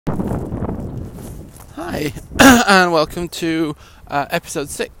Hi, and welcome to episode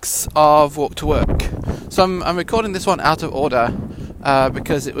 6 of Walk to Work. So I'm recording this one out of order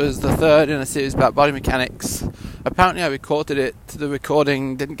because it was the third in a series about body mechanics. Apparently I recorded it, the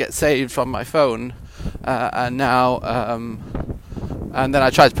recording didn't get saved from my phone, and then I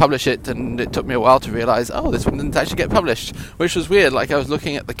tried to publish it, and it took me a while to realise, this one didn't actually get published, which was weird. Like, I was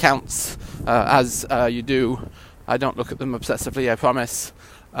looking at the counts, as you do. I don't look at them obsessively, I promise.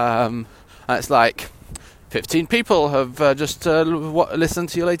 And it's like, 15 people have just listened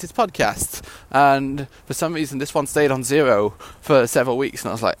to your latest podcast, and for some reason this one stayed on 0 for several weeks, and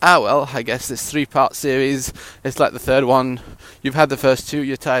I was like, I guess this 3-part series, it's like the third one. You've had the first 2,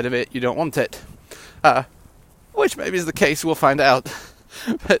 you're tired of it, you don't want it. Which maybe is the case, we'll find out.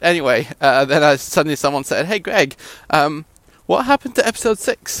 But anyway, then suddenly someone said, "Hey Greg, what happened to episode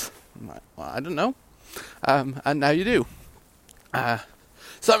 6? I'm like, well, I don't know. And now you do.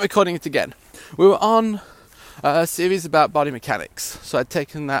 So I'm recording it again. We were on a series about body mechanics. So I'd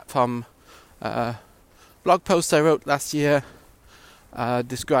taken that from a blog post I wrote last year,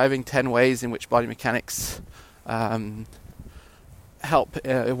 describing 10 ways in which body mechanics working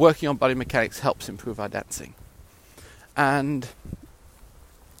on body mechanics helps improve our dancing. And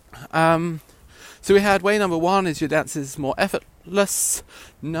so we had way number 1 is your dance is more effortless.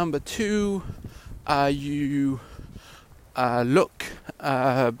 Number 2, you look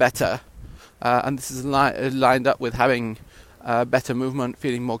better. And this is lined up with having better movement,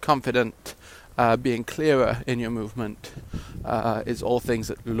 feeling more confident, being clearer in your movement, is all things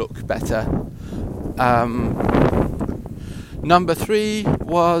that look better. Number 3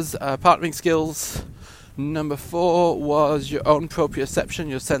 was partnering skills. Number 4 was your own proprioception,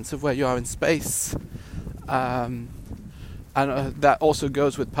 your sense of where you are in space. And that also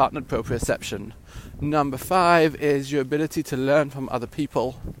goes with partnered proprioception. Number 5 is your ability to learn from other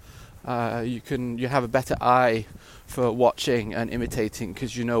people. You have a better eye for watching and imitating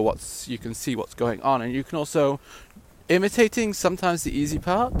because you can see what's going on, and you can also imitating sometimes the easy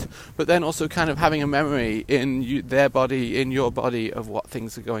part, but then also kind of having a memory in their body, in your body, of what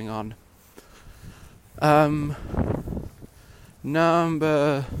things are going on.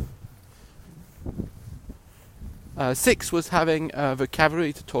 Number 6 was having a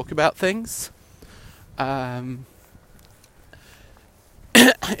vocabulary to talk about things.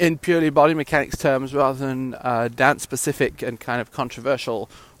 In purely body mechanics terms rather than dance specific and kind of controversial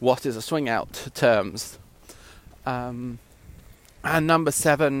what is a swing out terms. And number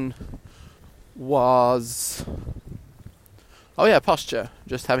 7 was posture,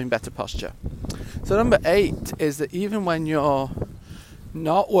 just having better posture. So number 8 is that even when you're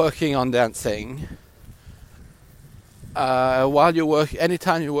not working on dancing, anytime you're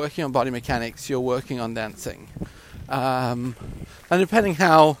working on body mechanics, you're working on dancing. And depending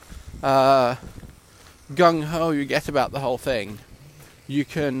how gung-ho you get about the whole thing, you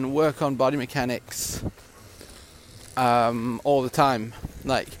can work on body mechanics all the time.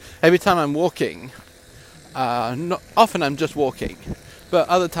 Like, every time I'm walking, often I'm just walking, but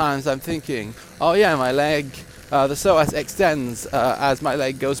other times I'm thinking, my leg, the psoas extends as my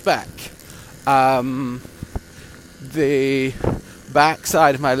leg goes back. The back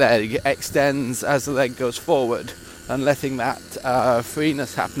side of my leg extends as the leg goes forward, and letting that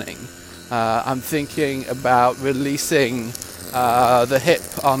freeness happening. I'm thinking about releasing the hip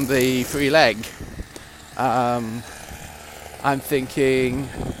on the free leg. I'm thinking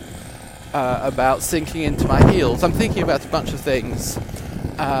about sinking into my heels. I'm thinking about a bunch of things.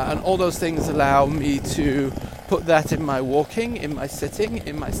 And all those things allow me to put that in my walking, in my sitting,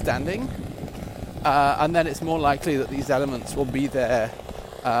 in my standing. And then it's more likely that these elements will be there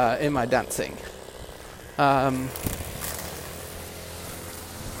in my dancing. And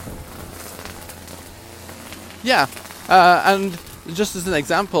just as an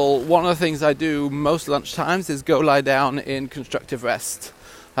example, one of the things I do most lunchtimes is go lie down in constructive rest.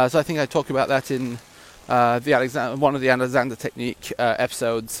 So I think I talk about that in one of the Alexander Technique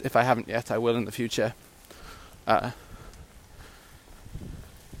episodes. If I haven't yet, I will in the future.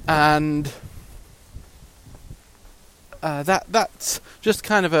 That's just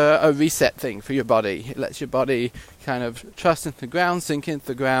kind of a reset thing for your body. It lets your body kind of trust into the ground, sink into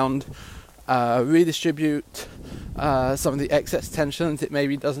the ground, redistribute some of the excess tension that it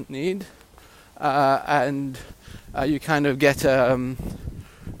maybe doesn't need, and you kind of get a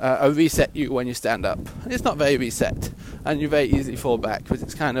reset you when you stand up. It's not very reset, and you very easily fall back, but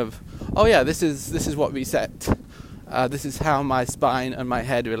it's kind of, this is what reset. This is how my spine and my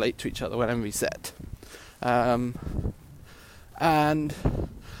head relate to each other when I'm reset. And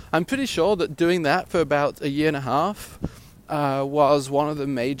I'm pretty sure that doing that for about a year and a half was one of the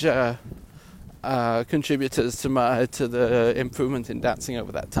major contributors to the improvement in dancing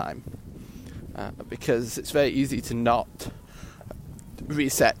over that time, because it's very easy to not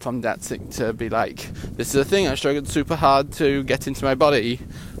reset from dancing to be like, this is a thing I struggled super hard to get into my body,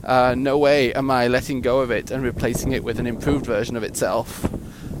 no way am I letting go of it and replacing it with an improved version of itself.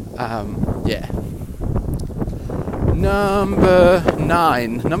 Number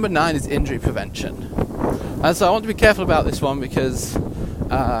 9 is injury prevention. And so I want to be careful about this one because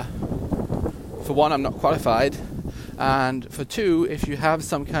for one, I'm not qualified, and for two, if you have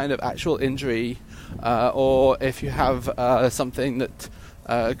some kind of actual injury or if you have something that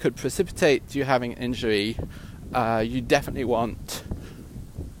could precipitate you having an injury, you definitely want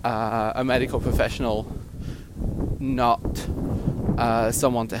a medical professional, not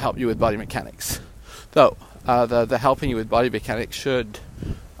someone to help you with body mechanics. Though the helping you with body mechanics should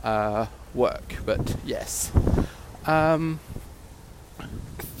work, but yes.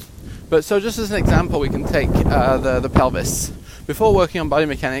 But so just as an example, we can take the pelvis. Before working on body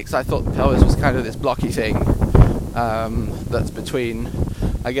mechanics, I thought the pelvis was kind of this blocky thing that's between,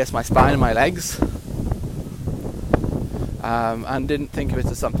 I guess, my spine and my legs, and didn't think of it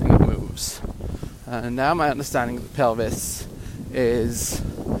as something that moves. And now my understanding of the pelvis is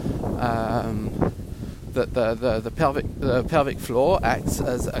that the pelvic floor acts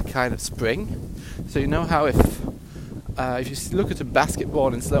as a kind of spring. So you know how if you look at a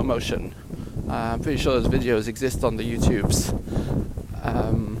basketball in slow motion, I'm pretty sure those videos exist on the YouTubes.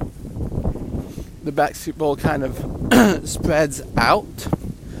 The basketball kind of spreads out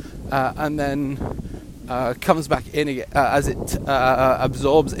and then comes back in again, as it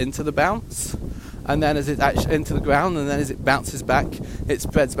absorbs into the bounce, and then as it actually into the ground, and then as it bounces back, it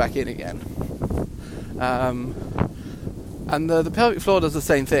spreads back in again. And the pelvic floor does the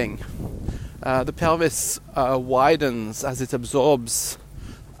same thing. The pelvis widens as it absorbs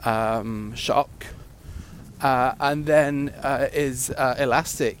shock, and then is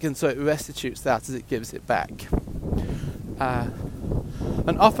elastic, and so it restitutes that as it gives it back.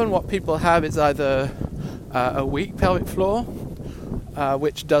 And often what people have is either a weak pelvic floor,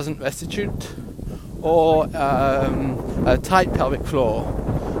 which doesn't restitute, or a tight pelvic floor,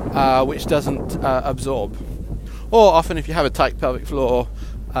 which doesn't absorb. Or often if you have a tight pelvic floor,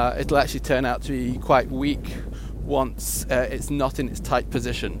 it'll actually turn out to be quite weak once it's not in its tight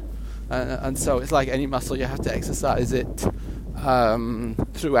position. And so it's like any muscle, you have to exercise it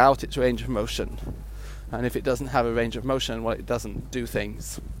throughout its range of motion. And if it doesn't have a range of motion, well, it doesn't do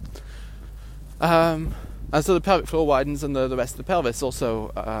things. And so the pelvic floor widens, and the rest of the pelvis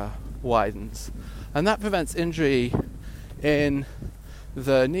also widens. And that prevents injury in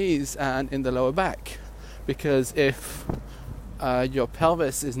the knees and in the lower back. Because if your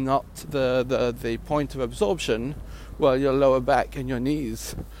pelvis is not the point of absorption, well, your lower back and your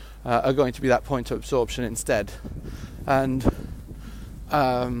knees are going to be that point of absorption instead. And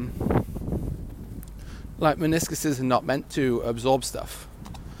like meniscuses are not meant to absorb stuff.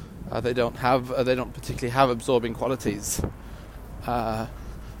 They don't particularly have absorbing qualities.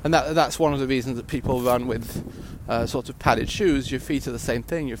 And that's one of the reasons that people run with sort of padded shoes. Your feet are the same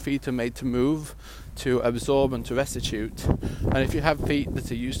thing. Your feet are made to move, to absorb and to restitute. And if you have feet that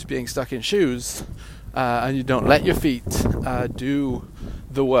are used to being stuck in shoes, and you don't let your feet do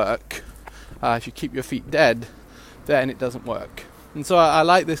the work, if you keep your feet dead, then it doesn't work. And so I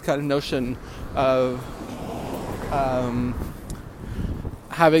like this kind of notion of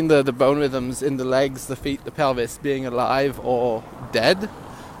having the bone rhythms in the legs, the feet, the pelvis being alive or dead.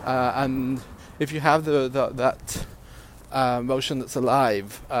 And if you have that motion that's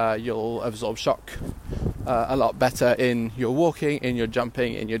alive, you'll absorb shock a lot better in your walking, in your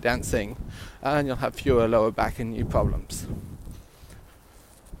jumping, in your dancing, and you'll have fewer lower back and knee problems.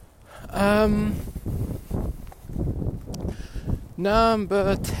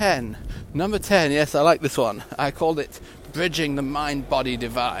 Number 10, yes, I like this one. I called it Bridging the Mind-Body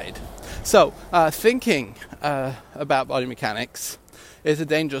Divide. So, thinking about body mechanics is a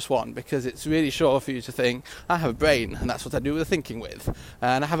dangerous one, because it's really sure for you to think, I have a brain, and that's what I do the thinking with,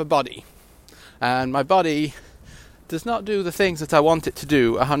 and I have a body, and my body does not do the things that I want it to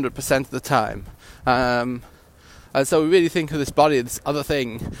do 100% of the time. And so we really think of this body, this other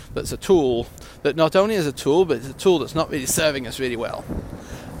thing that's a tool, that not only is a tool, but it's a tool that's not really serving us really well.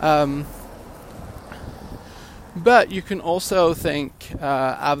 But you can also think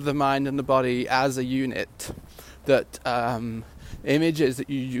of the mind and the body as a unit, that images that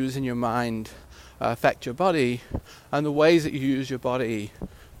you use in your mind affect your body, and the ways that you use your body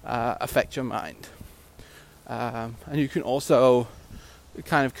affect your mind. And you can also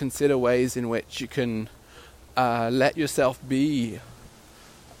kind of consider ways in which you can let yourself be,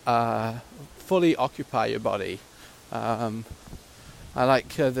 fully occupy your body. I like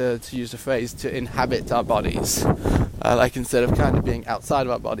to use the phrase to inhabit our bodies. Like instead of kind of being outside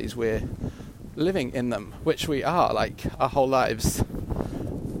of our bodies, we're living in them, which we are, like our whole lives.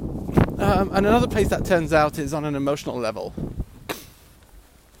 And another place that turns out is on an emotional level.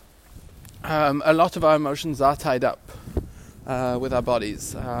 A lot of our emotions are tied up with our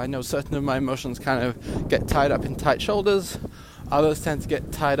bodies. I know certain of my emotions kind of get tied up in tight shoulders. Others tend to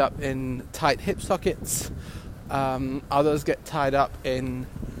get tied up in tight hip sockets. Others get tied up in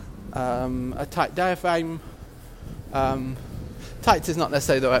a tight diaphragm. Tight is not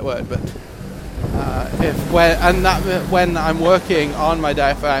necessarily the right word, but when I'm working on my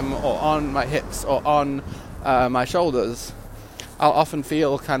diaphragm or on my hips or on my shoulders, I'll often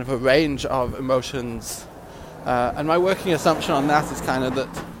feel kind of a range of emotions. And my working assumption on that is kind of that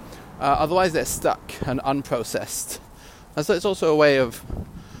otherwise they're stuck and unprocessed. And so it's also a way of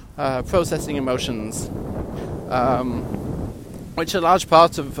processing emotions, which a large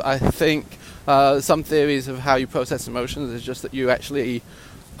part of, I think, some theories of how you process emotions is just that you actually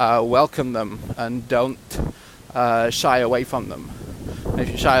welcome them and don't shy away from them. And if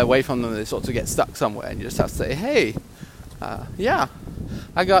you shy away from them, they sort of get stuck somewhere, and you just have to say, hey, yeah,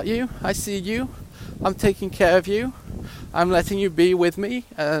 I got you, I see you, I'm taking care of you, I'm letting you be with me,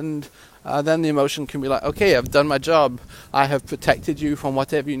 and then the emotion can be like, okay, I've done my job, I have protected you from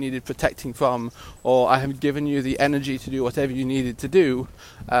whatever you needed protecting from, or I have given you the energy to do whatever you needed to do,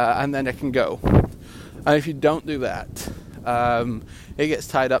 and then it can go. And if you don't do that, it gets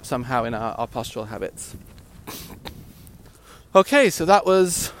tied up somehow in our postural habits. Okay, so that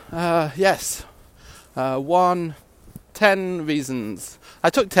was, 10 reasons. I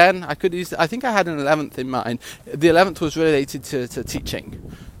took 10. I think I had an 11th in mind. The 11th was related to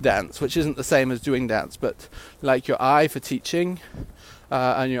teaching dance, which isn't the same as doing dance, but like your eye for teaching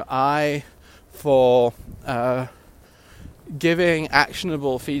and your eye for giving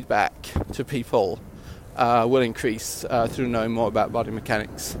actionable feedback to people will increase through knowing more about body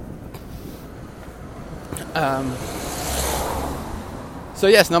mechanics. So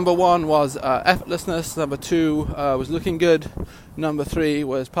yes, number 1 was effortlessness, number 2 was looking good, number 3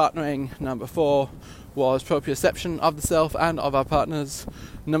 was partnering, number 4 was proprioception of the self and of our partners,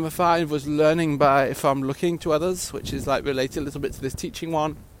 number 5 was learning from looking to others, which is like related a little bit to this teaching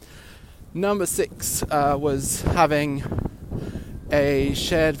one. Number 6 was having a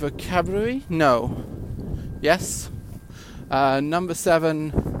shared vocabulary, yes. Number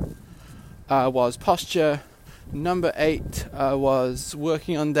 7 was posture. Number 8 was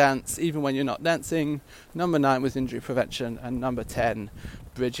working on dance even when you're not dancing. Number 9 was injury prevention. And number 10,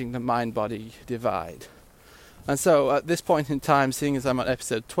 bridging the mind-body divide. And so at this point in time, seeing as I'm at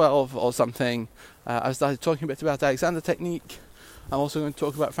episode 12 or something, I started talking a bit about Alexander technique. I'm also going to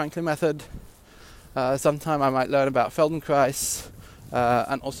talk about Franklin method. Sometime I might learn about Feldenkrais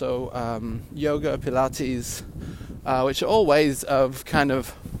and also yoga, Pilates, which are all ways of kind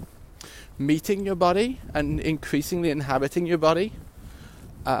of meeting your body and increasingly inhabiting your body,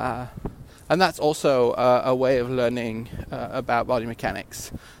 and that's also a way of learning about body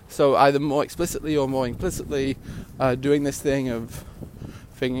mechanics. So either more explicitly or more implicitly doing this thing of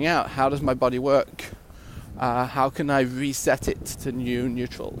figuring out, how does my body work, how can I reset it to new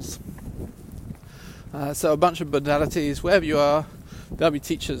neutrals. So a bunch of modalities, wherever you are, there'll be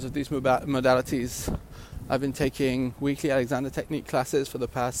teachers of these modalities. I've been taking weekly Alexander technique classes for the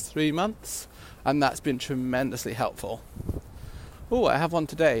past 3 months, and that's been tremendously helpful. Oh, I have one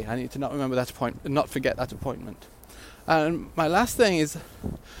today. I need to not forget that appointment. And my last thing is,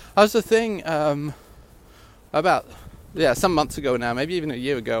 I was a thing about some months ago now, maybe even a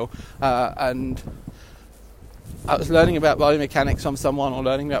year ago, and I was learning about body mechanics from someone, or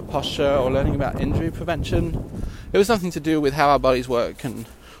learning about posture, or learning about injury prevention. It was something to do with how our bodies work and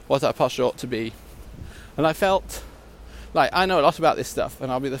what our posture ought to be. And I felt like I know a lot about this stuff,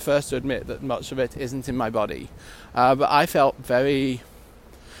 and I'll be the first to admit that much of it isn't in my body. But I felt very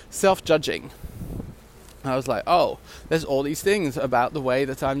self-judging. I was like, oh, there's all these things about the way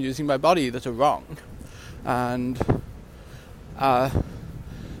that I'm using my body that are wrong. And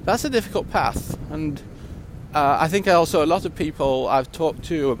that's a difficult path. And I think also a lot of people I've talked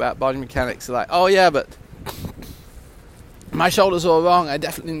to about body mechanics are like, oh yeah, but my shoulders are all wrong, I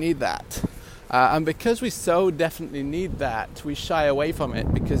definitely need that. And because we so definitely need that, we shy away from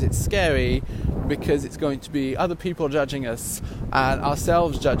it because it's scary, because it's going to be other people judging us and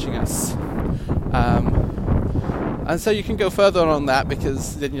ourselves judging us. And so you can go further on that,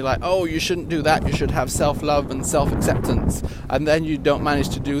 because then you're like, oh, you shouldn't do that, you should have self-love and self-acceptance, and then you don't manage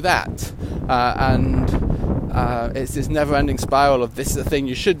to do that. And it's this never-ending spiral of this is the thing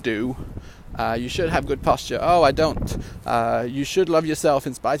you should do. You should have good posture. Oh, I don't. You should love yourself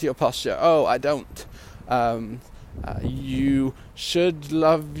in spite of your posture. Oh, I don't. You should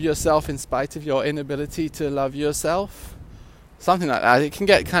love yourself in spite of your inability to love yourself. Something like that. It can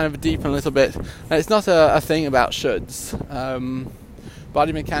get kind of deep and a little bit. And it's not a thing about shoulds.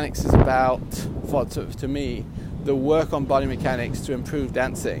 Body mechanics is about, to me, the work on body mechanics to improve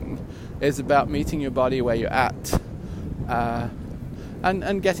dancing is about meeting your body where you're at,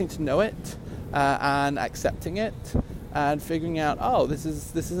 and getting to know it, and accepting it, and figuring out, oh, this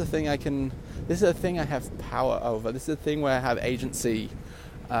is a thing this is a thing I have power over. This is a thing where I have agency,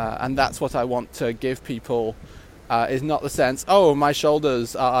 and that's what I want to give people. Is not the sense, oh, my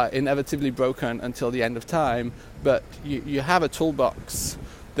shoulders are inevitably broken until the end of time, but you have a toolbox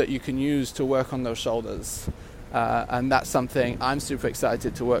that you can use to work on those shoulders, and that's something I'm super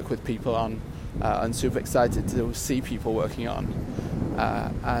excited to work with people on, and super excited to see people working on.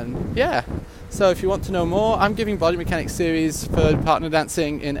 And yeah, so if you want to know more, I'm giving body mechanics series for partner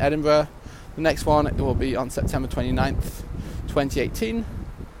dancing in Edinburgh. The next one will be on September 29th, 2018,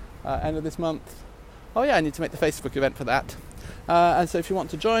 end of this month. Oh yeah, I need to make the Facebook event for that. And so if you want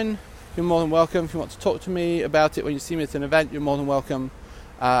to join, you're more than welcome. If you want to talk to me about it when you see me at an event, you're more than welcome.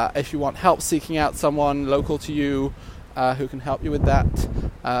 If you want help seeking out someone local to you who can help you with that,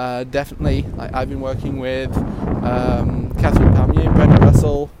 definitely. I've been working with Catherine Palmier, Brendan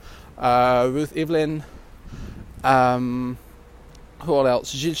Russell, Ruth Evelyn, who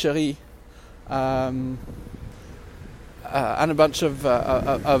else? Gilles Chery, and a bunch of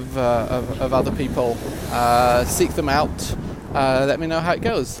other people. Seek them out. Let me know how it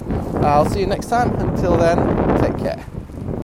goes. I'll see you next time. Until then, take care.